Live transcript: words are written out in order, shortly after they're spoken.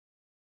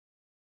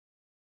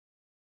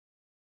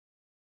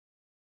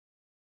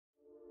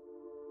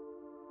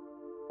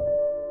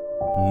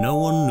No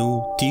one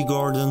knew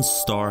Teegarden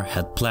Star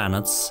had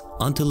planets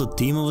until a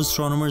team of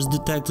astronomers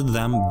detected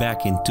them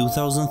back in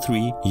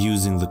 2003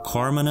 using the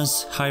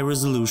CARMENES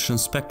high-resolution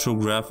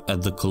spectrograph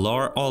at the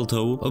Calar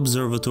Alto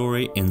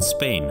Observatory in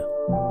Spain.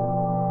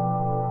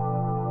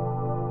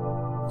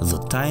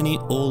 The tiny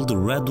old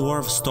red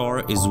dwarf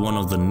star is one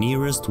of the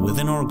nearest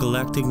within our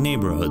galactic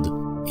neighborhood.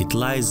 It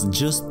lies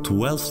just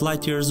 12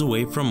 light-years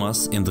away from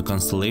us in the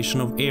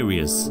constellation of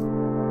Aries.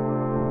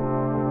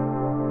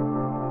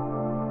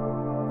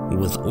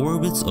 With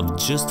orbits of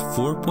just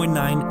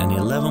 4.9 and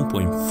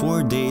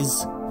 11.4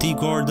 days,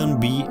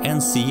 Teegarden B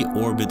and C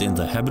orbit in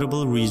the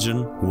habitable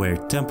region, where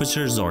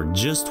temperatures are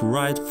just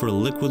right for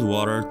liquid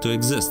water to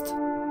exist.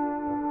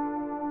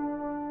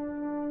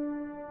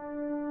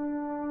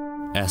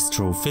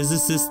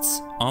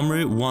 Astrophysicists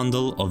Omri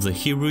Wandel of the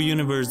Hebrew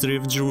University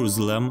of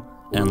Jerusalem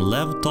and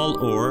Lev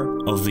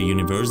Tal-Or of the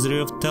University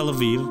of Tel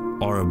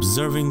Aviv are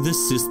observing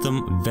this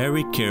system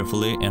very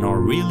carefully and are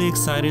really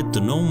excited to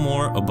know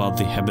more about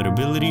the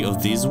habitability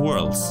of these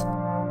worlds.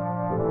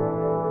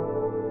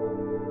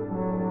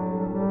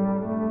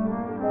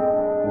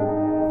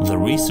 The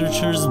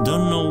researchers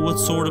don't know what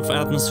sort of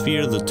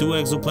atmosphere the two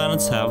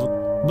exoplanets have,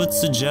 but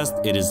suggest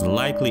it is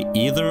likely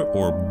either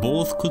or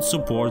both could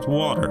support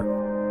water.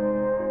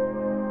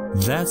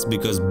 That's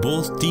because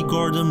both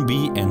Teegarden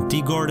B and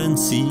Teegarden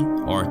C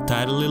are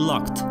tidally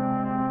locked.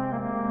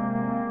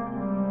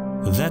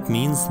 That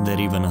means that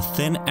even a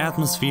thin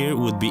atmosphere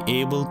would be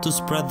able to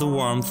spread the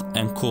warmth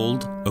and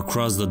cold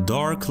across the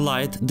dark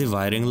light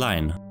dividing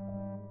line.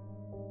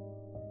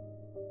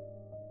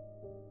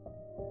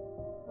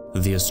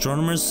 The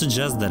astronomers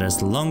suggest that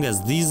as long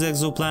as these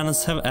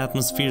exoplanets have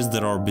atmospheres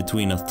that are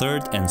between a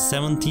third and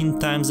 17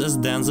 times as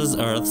dense as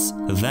Earth's,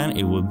 then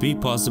it would be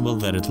possible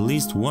that at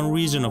least one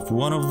region of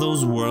one of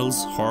those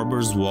worlds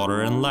harbors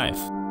water and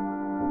life.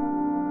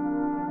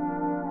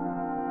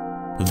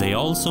 They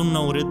also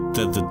noted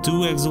that the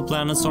two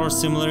exoplanets are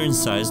similar in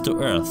size to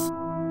Earth.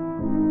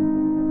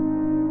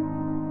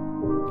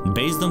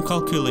 Based on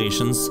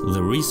calculations,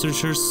 the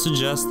researchers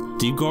suggest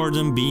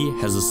Teegarden B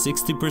has a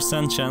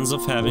 60% chance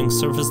of having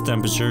surface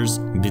temperatures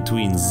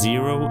between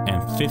 0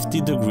 and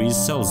 50 degrees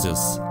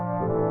Celsius.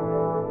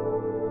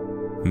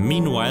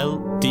 Meanwhile,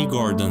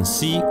 Teegarden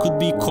C could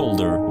be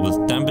colder,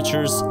 with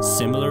temperatures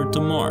similar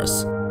to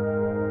Mars.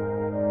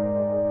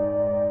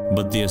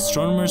 But the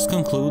astronomers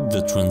conclude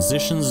the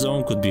transition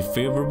zone could be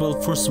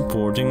favorable for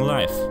supporting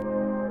life.